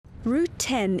Route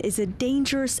 10 is a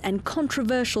dangerous and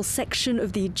controversial section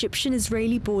of the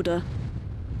Egyptian-Israeli border.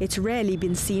 It's rarely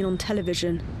been seen on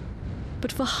television.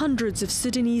 But for hundreds of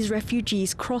Sudanese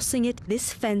refugees crossing it,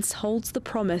 this fence holds the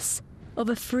promise of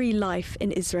a free life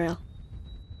in Israel.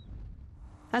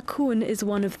 Akoun is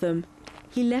one of them.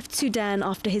 He left Sudan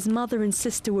after his mother and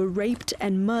sister were raped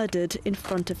and murdered in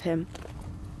front of him.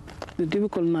 The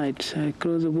difficult night I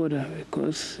crossed the border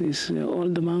because it's all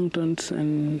the mountains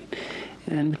and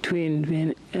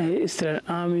between Israel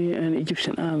army and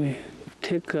Egyptian army.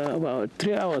 Take about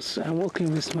 3 hours. I'm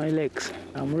walking with my legs.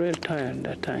 I'm really tired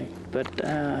that time, but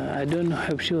I don't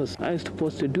have shoes. I'm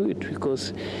supposed to do it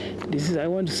because I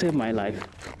want to save my life.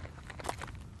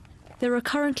 There are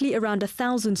currently around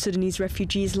 1,000 Sudanese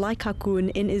refugees like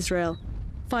Akoun in Israel.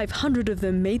 500 of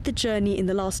them made the journey in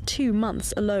the last 2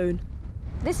 months alone.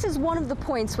 This is one of the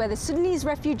points where the Sudanese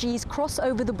refugees cross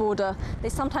over the border. They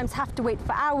sometimes have to wait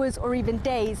for hours or even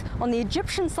days on the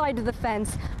Egyptian side of the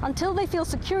fence until they feel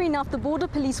secure enough the border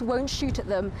police won't shoot at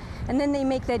them. And then they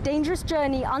make their dangerous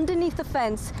journey underneath the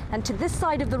fence and to this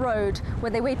side of the road,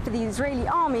 where they wait for the Israeli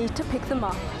army to pick them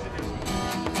up.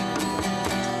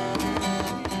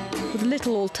 With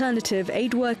little alternative,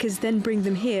 aid workers then bring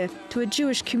them here to a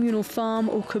Jewish communal farm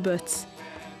or kibbutz.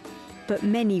 But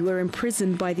many were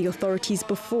imprisoned by the authorities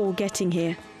before getting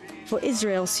here. For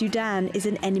Israel, Sudan is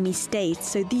an enemy state,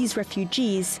 so these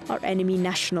refugees are enemy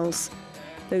nationals.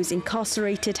 Those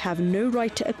incarcerated have no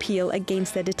right to appeal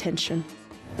against their detention.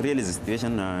 Really, the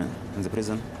situation in the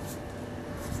prison,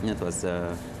 it was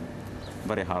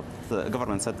very hard. The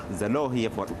government said the law here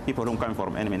for people who come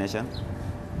from enemy nation,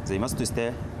 they must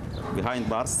stay behind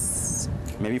bars,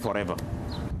 maybe forever.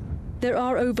 There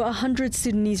are over 100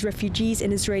 Sudanese refugees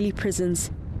in Israeli prisons.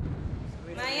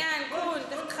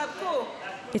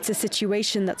 It's a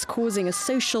situation that's causing a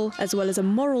social as well as a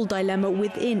moral dilemma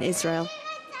within Israel.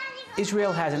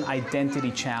 Israel has an identity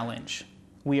challenge.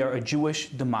 We are a Jewish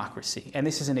democracy, and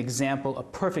this is an example, a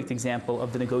perfect example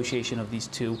of the negotiation of these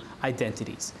two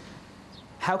identities.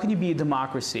 How can you be a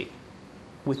democracy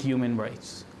with human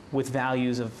rights, with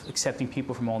values of accepting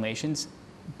people from all nations,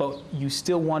 but you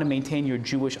still want to maintain your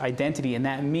Jewish identity, and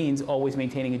that means always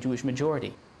maintaining a Jewish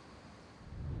majority?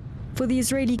 For the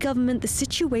Israeli government, the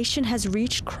situation has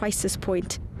reached crisis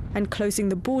point, and closing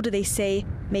the border, they say,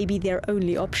 may be their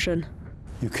only option.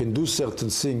 You can do certain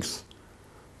things,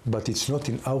 but it's not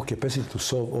in our capacity to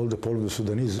solve all the problems of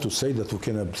Sudanese. To say that we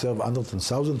can observe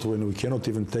 100,000 when we cannot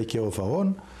even take care of our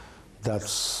own,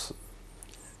 that's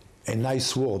a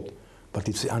nice word, but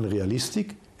it's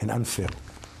unrealistic and unfair.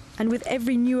 And with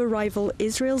every new arrival,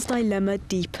 Israel's dilemma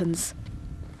deepens.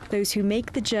 Those who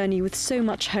make the journey with so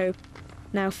much hope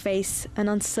now face an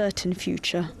uncertain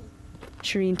future.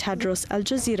 Sherine, Tadros, Al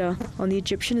Jazeera on the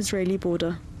Egyptian-Israeli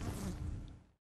border.